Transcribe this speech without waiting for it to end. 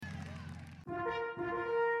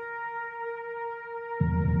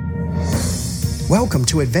Welcome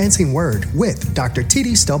to Advancing Word with Dr.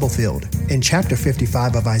 T.D. Stubblefield. In chapter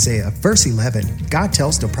 55 of Isaiah, verse 11, God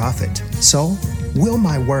tells the prophet, "So will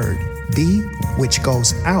my word be which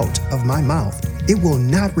goes out of my mouth. It will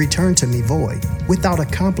not return to me void, without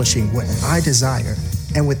accomplishing what I desire,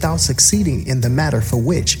 and without succeeding in the matter for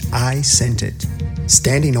which I sent it."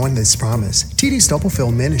 Standing on this promise, T.D.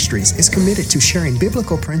 Stubblefield Ministries is committed to sharing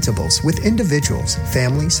biblical principles with individuals,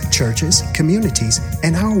 families, churches, communities,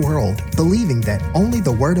 and our world, believing that only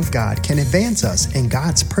the Word of God can advance us in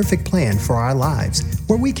God's perfect plan for our lives,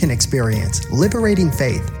 where we can experience liberating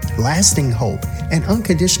faith, lasting hope, and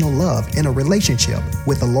unconditional love in a relationship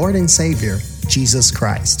with the Lord and Savior, Jesus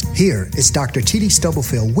Christ. Here is Dr. T.D.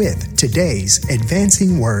 Stubblefield with today's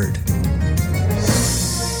Advancing Word.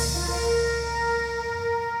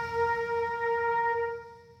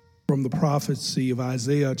 From the prophecy of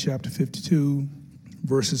Isaiah chapter 52,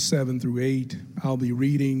 verses 7 through 8, I'll be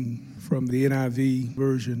reading from the NIV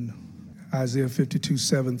version, Isaiah 52,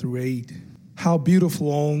 7 through 8. How beautiful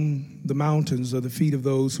on the mountains are the feet of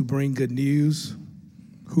those who bring good news,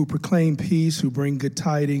 who proclaim peace, who bring good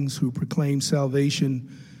tidings, who proclaim salvation,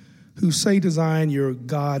 who say to Zion, your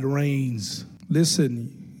God reigns.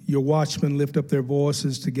 Listen, your watchmen lift up their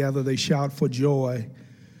voices. Together they shout for joy.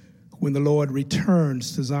 When the Lord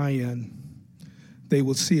returns to Zion, they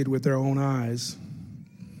will see it with their own eyes.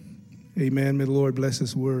 Amen. May the Lord bless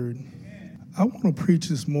His word. I want to preach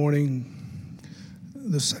this morning.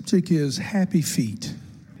 The subject is happy feet.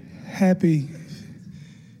 Happy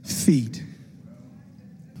feet.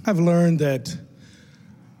 I've learned that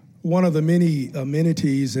one of the many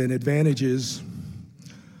amenities and advantages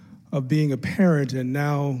of being a parent and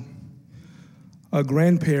now a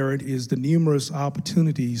grandparent is the numerous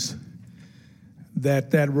opportunities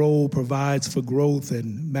that role provides for growth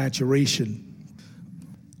and maturation.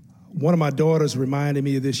 One of my daughters reminded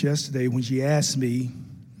me of this yesterday when she asked me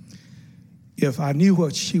if I knew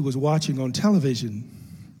what she was watching on television.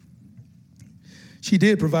 She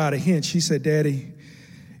did provide a hint. She said, "Daddy,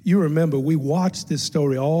 you remember we watched this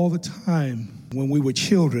story all the time when we were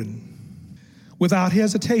children." Without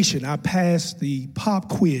hesitation, I passed the pop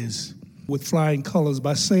quiz with flying colors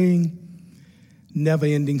by saying,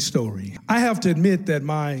 "Never-ending story." I have to admit that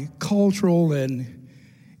my cultural and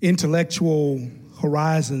intellectual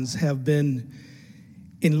horizons have been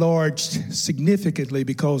enlarged significantly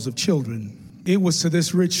because of children. It was to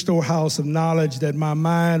this rich storehouse of knowledge that my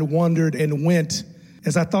mind wandered and went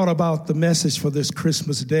as I thought about the message for this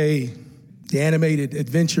Christmas day. The animated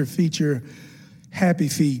adventure feature, Happy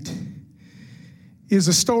Feet, is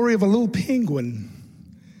a story of a little penguin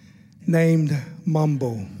named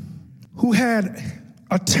Mumble, who had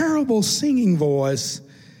a terrible singing voice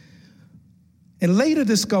and later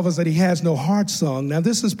discovers that he has no heart song. Now,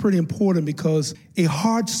 this is pretty important because a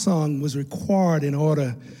heart song was required in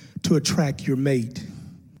order to attract your mate.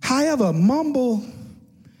 However, Mumble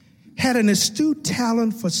had an astute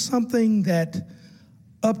talent for something that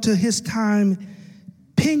up to his time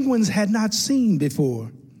penguins had not seen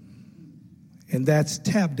before, and that's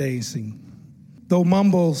tap dancing. Though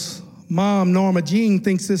Mumble's mom, Norma Jean,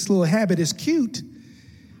 thinks this little habit is cute,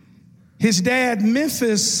 his dad,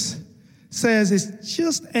 Memphis, says it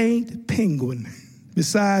just ain't penguin.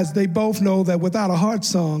 Besides, they both know that without a heart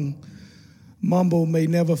song, Mumble may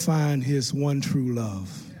never find his one true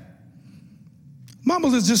love.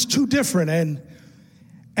 Mumble is just too different,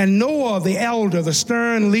 and Noah, the elder, the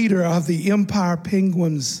stern leader of the empire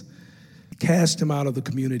penguins, cast him out of the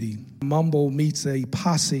community. Mumble meets a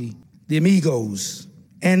posse, the Amigos,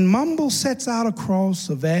 and Mumble sets out across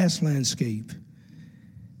a vast landscape.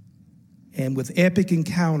 And with epic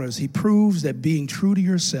encounters, he proves that being true to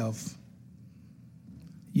yourself,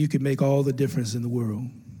 you can make all the difference in the world.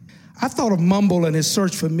 I thought of Mumble and his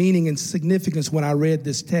search for meaning and significance when I read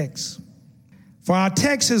this text. For our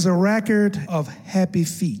text is a record of happy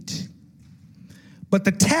feet. But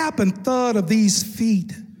the tap and thud of these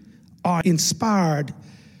feet are inspired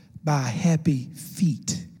by happy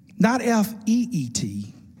feet. Not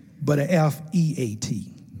F-E-E-T, but a F-E-A-T.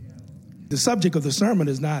 The subject of the sermon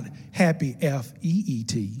is not happy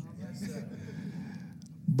F-E-E-T,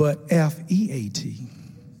 but F-E-A-T.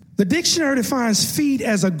 The dictionary defines feet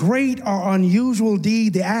as a great or unusual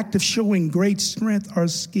deed, the act of showing great strength or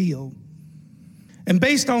skill. And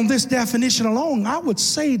based on this definition alone, I would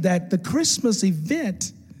say that the Christmas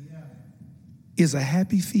event is a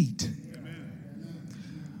happy feet,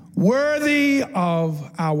 worthy of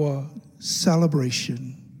our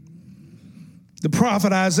celebration. The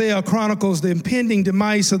prophet Isaiah chronicles the impending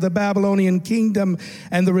demise of the Babylonian kingdom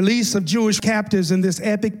and the release of Jewish captives in this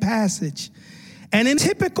epic passage. And in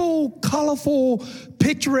typical, colorful,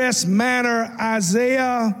 picturesque manner,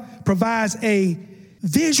 Isaiah provides a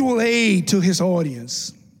visual aid to his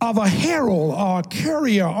audience of a herald or a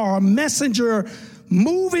courier or a messenger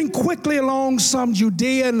moving quickly along some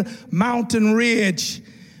Judean mountain ridge,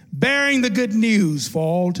 bearing the good news for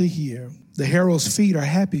all to hear. The herald's feet are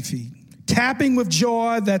happy feet, tapping with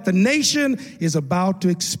joy that the nation is about to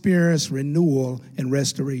experience renewal and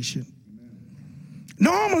restoration.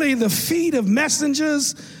 Normally, the feet of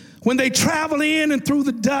messengers, when they travel in and through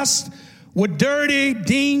the dust, were dirty,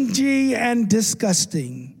 dingy, and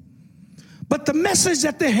disgusting. But the message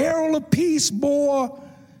that the herald of peace bore,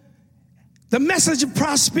 the message of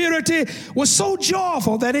prosperity, was so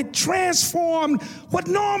joyful that it transformed what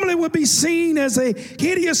normally would be seen as a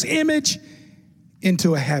hideous image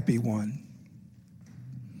into a happy one.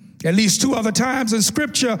 At least 2 other times in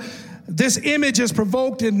Scripture, this image is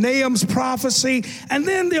provoked in Nahum's prophecy, and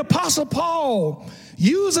then the Apostle Paul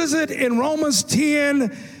uses it in Romans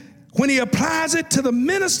 10 when he applies it to the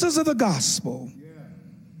ministers of the gospel.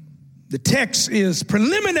 The text is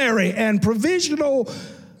preliminary and provisional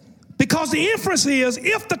because the inference is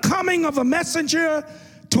if the coming of a messenger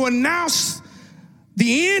to announce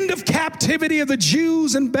the end of captivity of the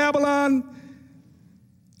Jews in Babylon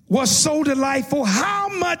was so delightful, how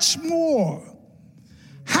much more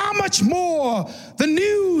the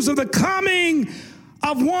news of the coming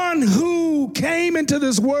of one who came into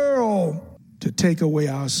this world to take away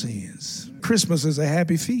our sins. Christmas is a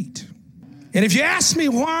happy feat. And if you ask me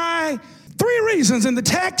why, 3 reasons in the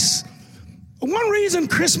text. One reason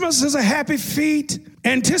Christmas is a happy feat,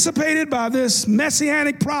 anticipated by this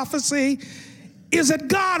messianic prophecy, is that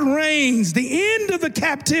God reigns. The end of the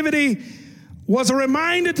captivity was a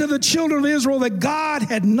reminder to the children of Israel that God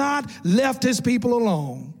had not left his people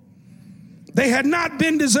alone. They had not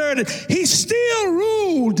been deserted. He still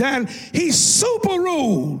ruled, and he super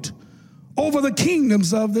ruled over the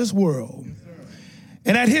kingdoms of this world.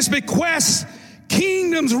 And at his bequest,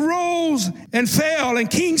 kingdoms rose and fell, and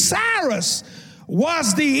King Cyrus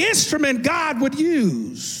was the instrument God would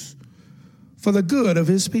use for the good of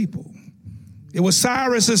his people. It was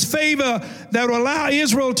Cyrus's favor that would allow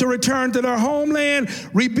Israel to return to their homeland,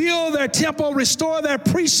 rebuild their temple, restore their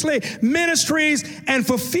priestly ministries, and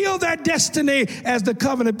fulfill their destiny as the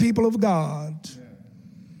covenant people of God.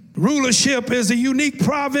 Rulership is a unique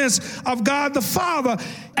province of God the Father,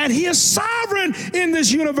 and he is sovereign in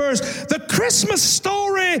this universe. The Christmas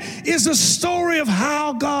story is the story of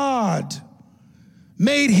how God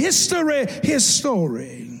made history his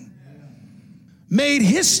story. Made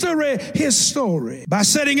history his story by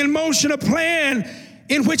setting in motion a plan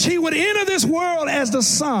in which he would enter this world as the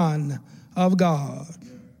Son of God.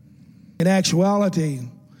 In actuality,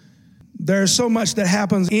 there's so much that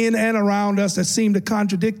happens in and around us that seem to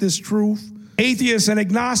contradict this truth. Atheists and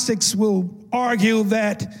agnostics will argue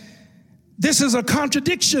that this is a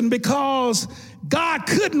contradiction because God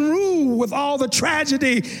couldn't rule with all the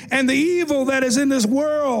tragedy and the evil that is in this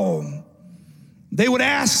world. They would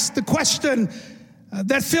ask the question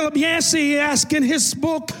that Philip Yancey asked in his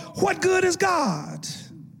book, what good is God?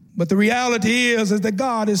 But the reality is that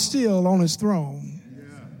God is still on his throne.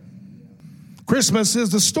 Christmas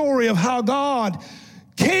is the story of how God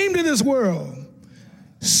came to this world,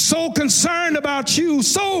 so concerned about you,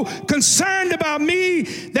 so concerned about me,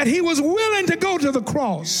 that he was willing to go to the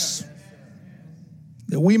cross,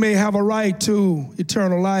 that we may have a right to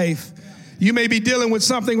eternal life. You may be dealing with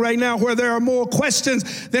something right now where there are more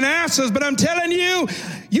questions than answers, but I'm telling you,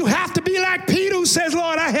 you have to be like Peter, who says,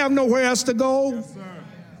 Lord, I have nowhere else to go. Yes,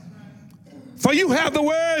 for you have the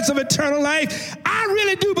words of eternal life. I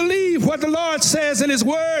really do believe what the Lord says in his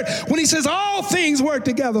word when he says all things work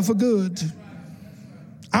together for good.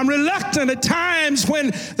 I'm reluctant at times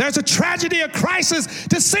when there's a tragedy or crisis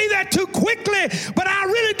to say that too quickly, but I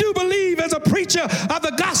really do believe as a preacher of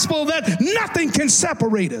the gospel that nothing can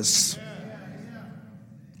separate us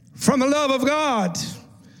from the love of God,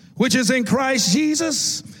 which is in Christ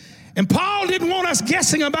Jesus. And Paul didn't want us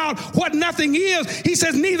guessing about what nothing is. He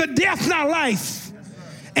says neither death nor life,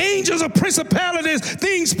 angels or principalities,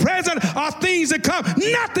 things present or things that come,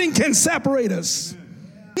 nothing can separate us.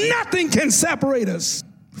 Nothing can separate us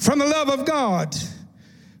from the love of God,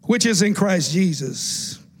 which is in Christ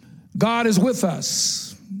Jesus. God is with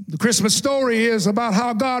us. The Christmas story is about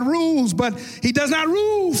how God rules, but he does not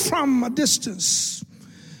rule from a distance.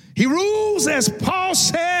 He rules, as Paul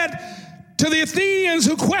said to the Athenians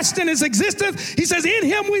who questioned his existence, he says, in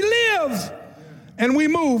him we live and we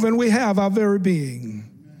move and we have our very being.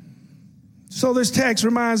 So this text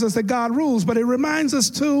reminds us that God rules, but it reminds us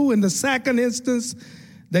too, in the second instance,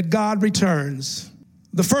 that God returns.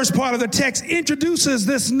 The first part of the text introduces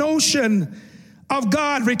this notion of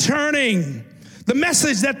God returning. The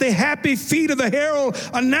message that the happy feet of the herald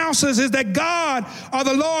announces is that God or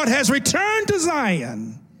the Lord has returned to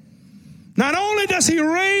Zion. Not only does he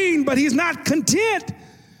reign, but he's not content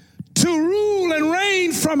to rule and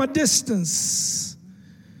reign from a distance.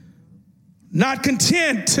 Not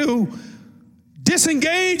content to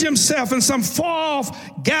disengage himself in some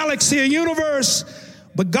far-off galaxy or universe,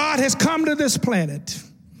 but God has come to this planet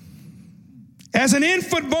as an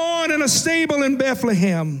infant born in a stable in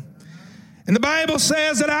Bethlehem. And the Bible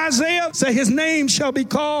says that Isaiah said his name shall be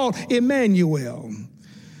called Emmanuel,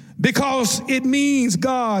 because it means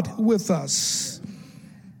God with us.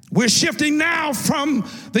 We're shifting now from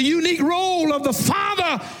the unique role of the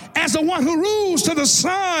Father as the one who rules to the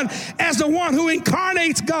Son as the one who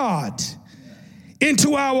incarnates God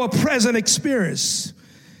into our present experience.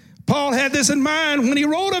 Paul had this in mind when he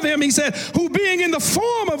wrote of him. He said, who being in the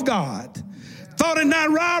form of God, thought it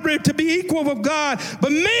not robbery to be equal with God,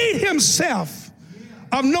 but made himself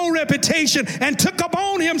of no reputation and took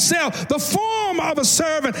upon himself the form of a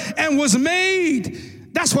servant and was made.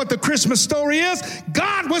 That's what the Christmas story is.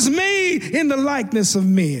 God was made in the likeness of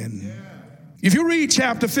men. If you read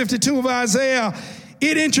chapter 52 of Isaiah,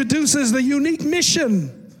 it introduces the unique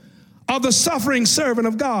mission of the suffering servant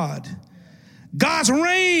of God. God's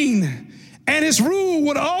reign and his rule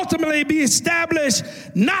would ultimately be established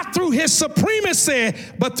not through his supremacy,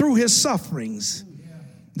 but through his sufferings.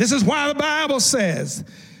 This is why the Bible says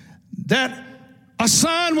that a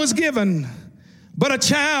son was given, but a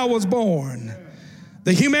child was born.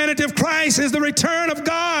 The humanity of Christ is the return of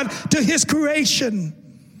God to his creation.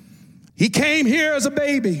 He came here as a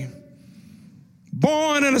baby,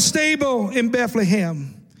 born in a stable in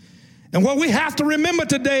Bethlehem. And what we have to remember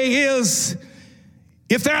today is,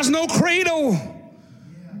 if there's no cradle,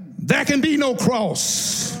 there can be no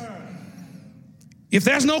cross. If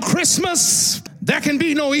there's no Christmas, there can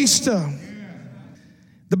be no Easter.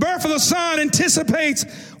 The birth of the Son anticipates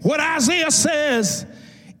what Isaiah says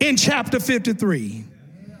in chapter 53,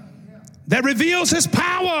 that reveals his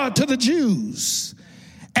power to the Jews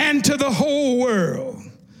and to the whole world.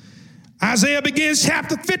 Isaiah begins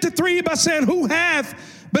chapter 53 by saying, who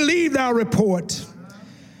hath believed our report?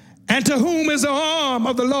 And to whom is the arm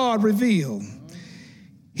of the Lord revealed?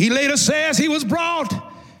 He later says he was brought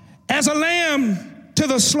as a lamb to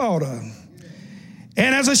the slaughter,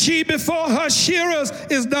 and as a sheep before her shearers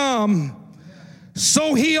is dumb,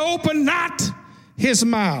 so he opened not his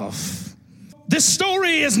mouth. This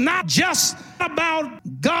story is not just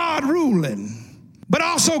about God ruling, but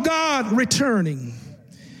also God returning.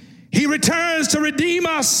 He returns to redeem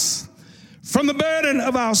us from the burden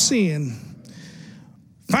of our sin.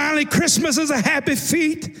 Finally, Christmas is a happy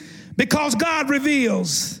feat because God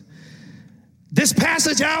reveals. This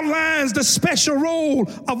passage outlines the special role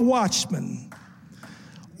of watchmen.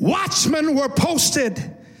 Watchmen were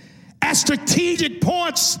posted at strategic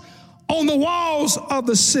points on the walls of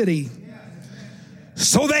the city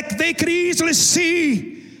so that they could easily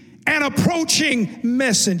see an approaching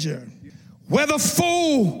messenger. Whether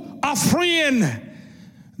foe or friend,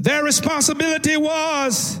 their responsibility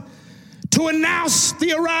was to announce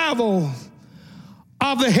the arrival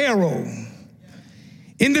of the herald.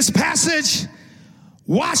 In this passage,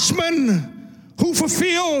 watchmen who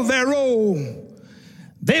fulfilled their role,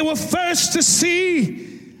 they were first to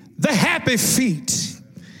see the happy feet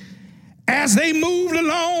as they moved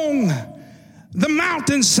along the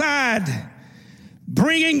mountainside,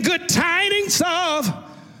 bringing good tidings of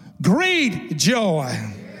great joy.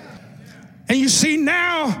 And you see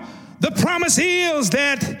now, the promise is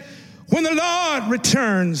that when the Lord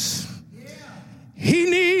returns, he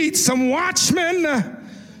needs some watchmen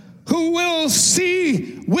who will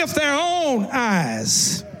see with their own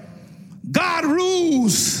eyes. God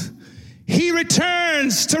rules. He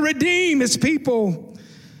returns to redeem his people,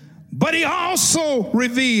 but he also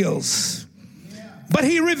reveals. But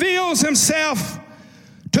he reveals himself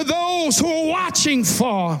to those who are watching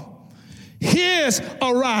for his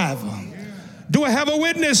arrival. Do I have a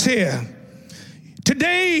witness here?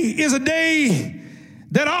 Today is a day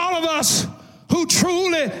that all of us who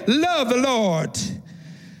truly love the Lord,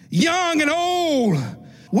 young and old,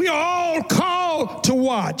 we are all called to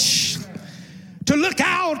watch, to look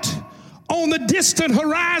out on the distant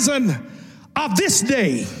horizon of this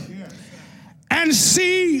day and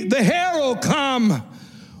see the herald come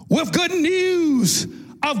with good news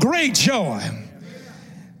of great joy,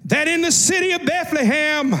 that in the city of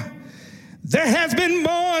Bethlehem there has been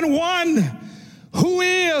born one who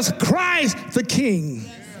is Christ the King.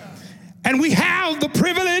 And we have the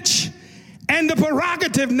privilege and the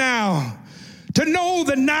prerogative now to know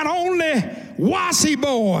that not only was he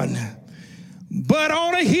born, but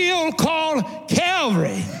on a hill called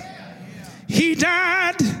Calvary, he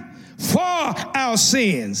died for our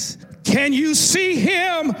sins. Can you see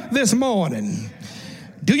him this morning?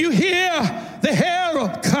 Do you hear the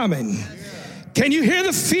herald coming? Can you hear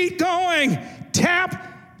the feet going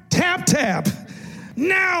tap, tap, tap?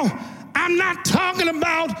 Now, I'm not talking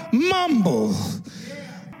about mumble.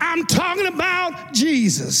 I'm talking about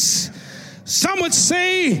Jesus. Some would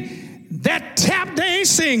say that tap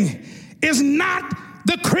dancing is not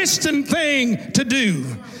the Christian thing to do.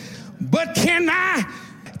 But can I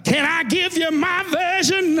give you my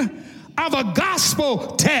version of a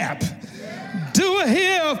gospel tap? Do I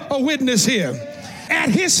hear a witness here? At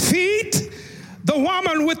his feet, the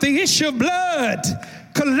woman with the issue of blood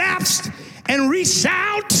collapsed and reached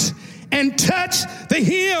out and touched the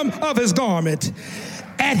hem of his garment.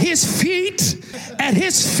 At his feet,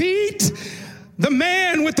 the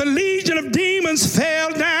man with the legion of demons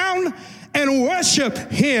fell down and worshiped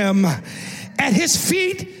him. At his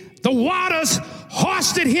feet, the waters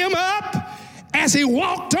hoisted him up as he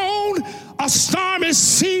walked on a stormy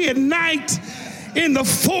sea at night in the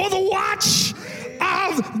fourth watch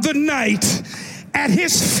of the night. At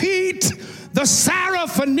his feet, the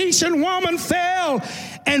Syrophoenician woman fell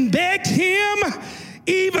and begged him,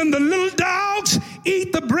 even the little dogs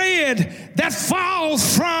eat the bread that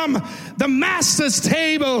falls from the master's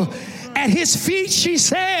table. At his feet, she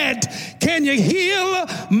said, can you heal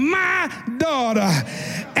my daughter?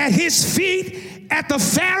 At his feet, at the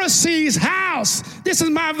Pharisee's house, this is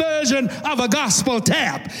my version of a gospel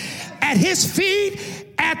tap. At his feet,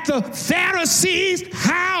 at the Pharisee's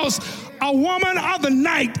house, a woman of the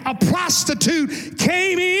night, a prostitute,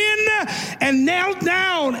 came in and knelt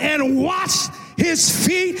down and washed his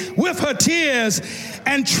feet with her tears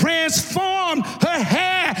and transformed her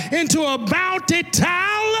hair into a bounty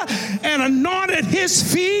towel and anointed his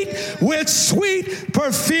feet with sweet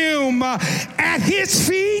perfume. At his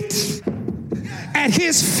feet,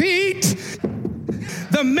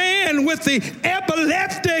 the man with the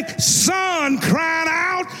epileptic son cried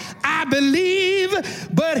out, I believe,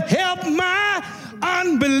 but help my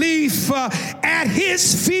unbelief. At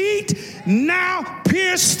his feet, now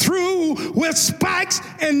pierced through with spikes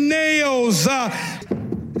and nails.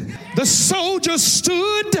 The soldier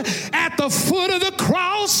stood at the foot of the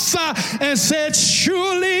cross and said,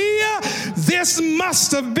 surely this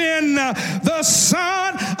must have been the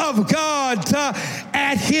Son of God.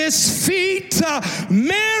 At his feet,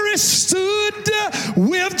 Mary stood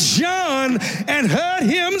with John and heard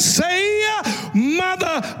him say,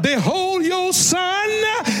 Mother, behold your son,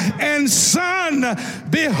 and son,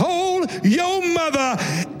 behold your mother.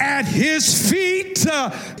 At his feet,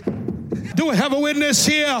 do we have a witness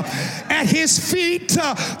here? At his feet,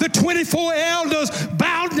 the 24 elders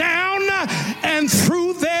bowed down and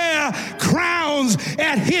threw their crowns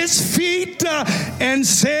at his feet and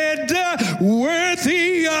said,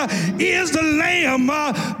 worthy is the Lamb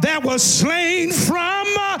that was slain from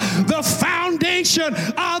the foundation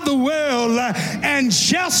of the world. And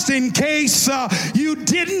just in case you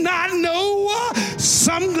did not know,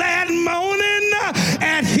 some glad morning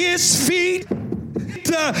at his feet,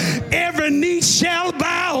 every knee shall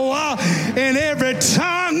bow and every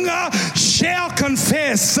tongue shall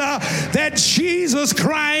confess that Jesus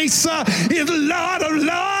Christ is Lord of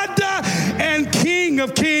Lords and King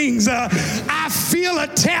of Kings. I feel a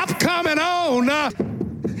tap coming on.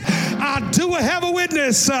 I do have a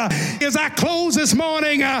witness. As I close this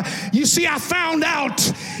morning, you see, I found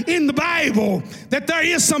out in the Bible that there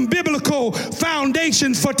is some biblical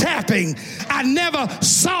foundation for tapping. I never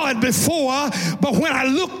saw it before, but when I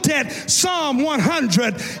looked at Psalm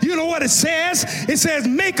 100, you know what it says? It says,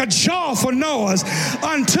 make a joyful noise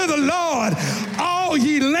unto the Lord, all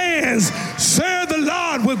ye lands. Serve the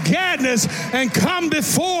Lord with gladness and come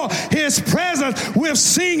before his presence with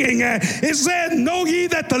singing. It says, know ye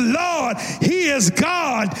that the Lord, he is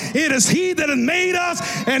God. It is he that has made us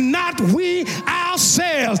and not we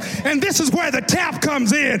ourselves. And this is where the tap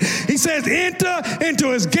comes in. He says, enter into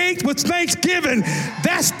his gates with thanksgiving.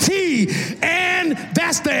 That's T, and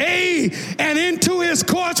that's the A. And into his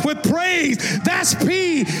courts with praise. That's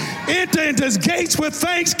P. Enter into his gates with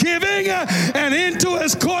thanksgiving and into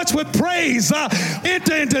his courts with praise.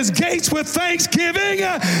 Enter into his gates with thanksgiving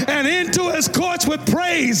and into his courts with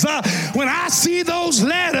praise. When I see those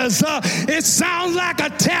letters, it sounds like a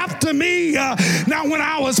tap to me. Now, when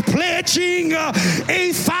I was pledging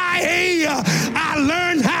A-Phi-A, I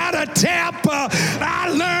learned how to tap. I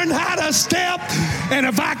learned how to step. And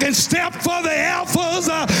if I can step for the alphas,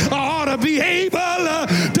 I ought to be able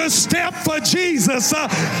to step for Jesus,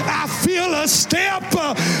 I feel a step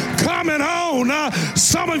coming on.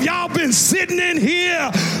 Some of y'all been sitting in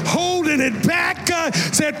here holding it back.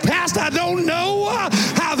 Said, Pastor, I don't know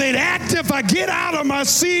how they'd act if I get out of my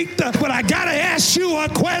seat, but I got to ask you a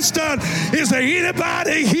question. Is there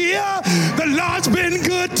anybody here the Lord's been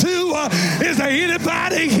good to? Is there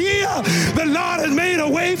anybody here the Lord has made a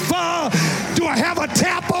way for? Do I have a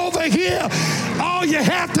tap over here? All you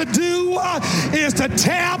have to do is to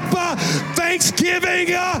tap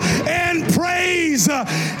thanksgiving and praise.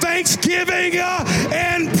 Thanksgiving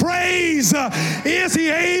and praise. Is he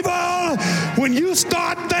able? When you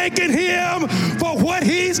start thanking him for what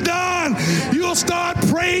he's done, you'll start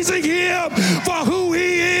praising him for who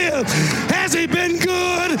he is. Has he been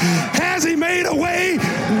good? Has he made a way?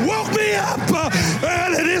 Woke me up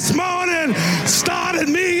early this morning, started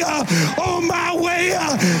me on my way.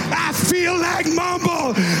 I feel like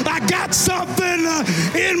mumble. I got something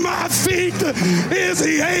in my feet. Is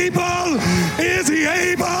he able? Is he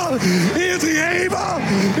able? Is he able?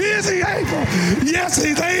 Is he able? Yes,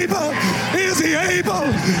 he's able. Is he able?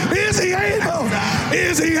 Is he able?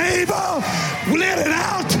 Is he able? Let it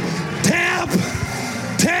out. Tap,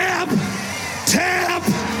 tap, tap,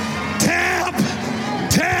 tap,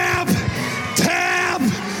 tap, tap,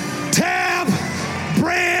 tap.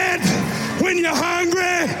 Bread when you're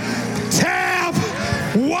hungry. Tap.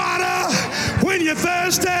 Water when you're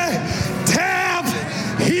thirsty. Tap.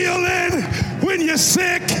 Healing when you're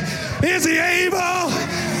sick. Is he able?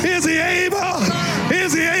 Is he able?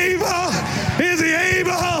 Is he able? Is he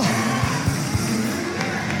able?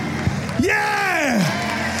 Yeah!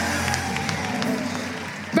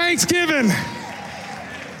 Thanksgiving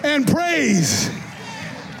and praise.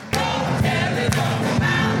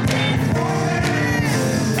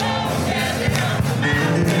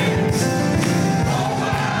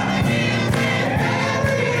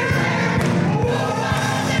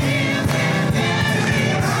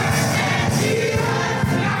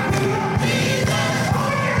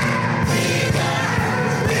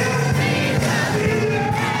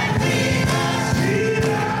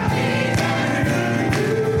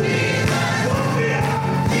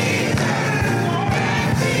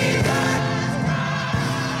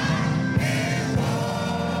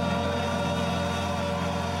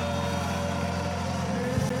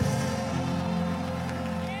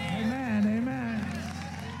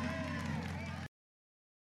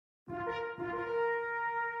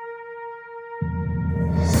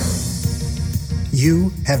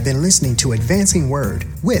 You have been listening to Advancing Word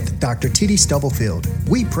with Dr. T.D. Stubblefield.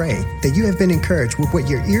 We pray that you have been encouraged with what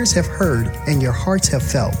your ears have heard and your hearts have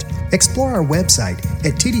felt. Explore our website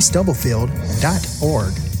at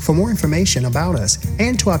tdstubblefield.org for more information about us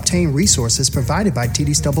and to obtain resources provided by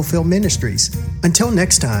T.D. Stubblefield Ministries. Until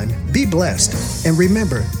next time, be blessed and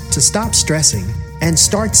remember to stop stressing and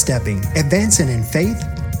start stepping, advancing in faith,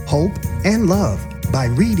 hope, and love by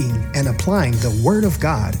reading and applying the Word of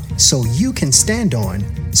God so you can stand on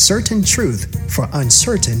certain truth for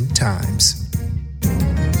uncertain times.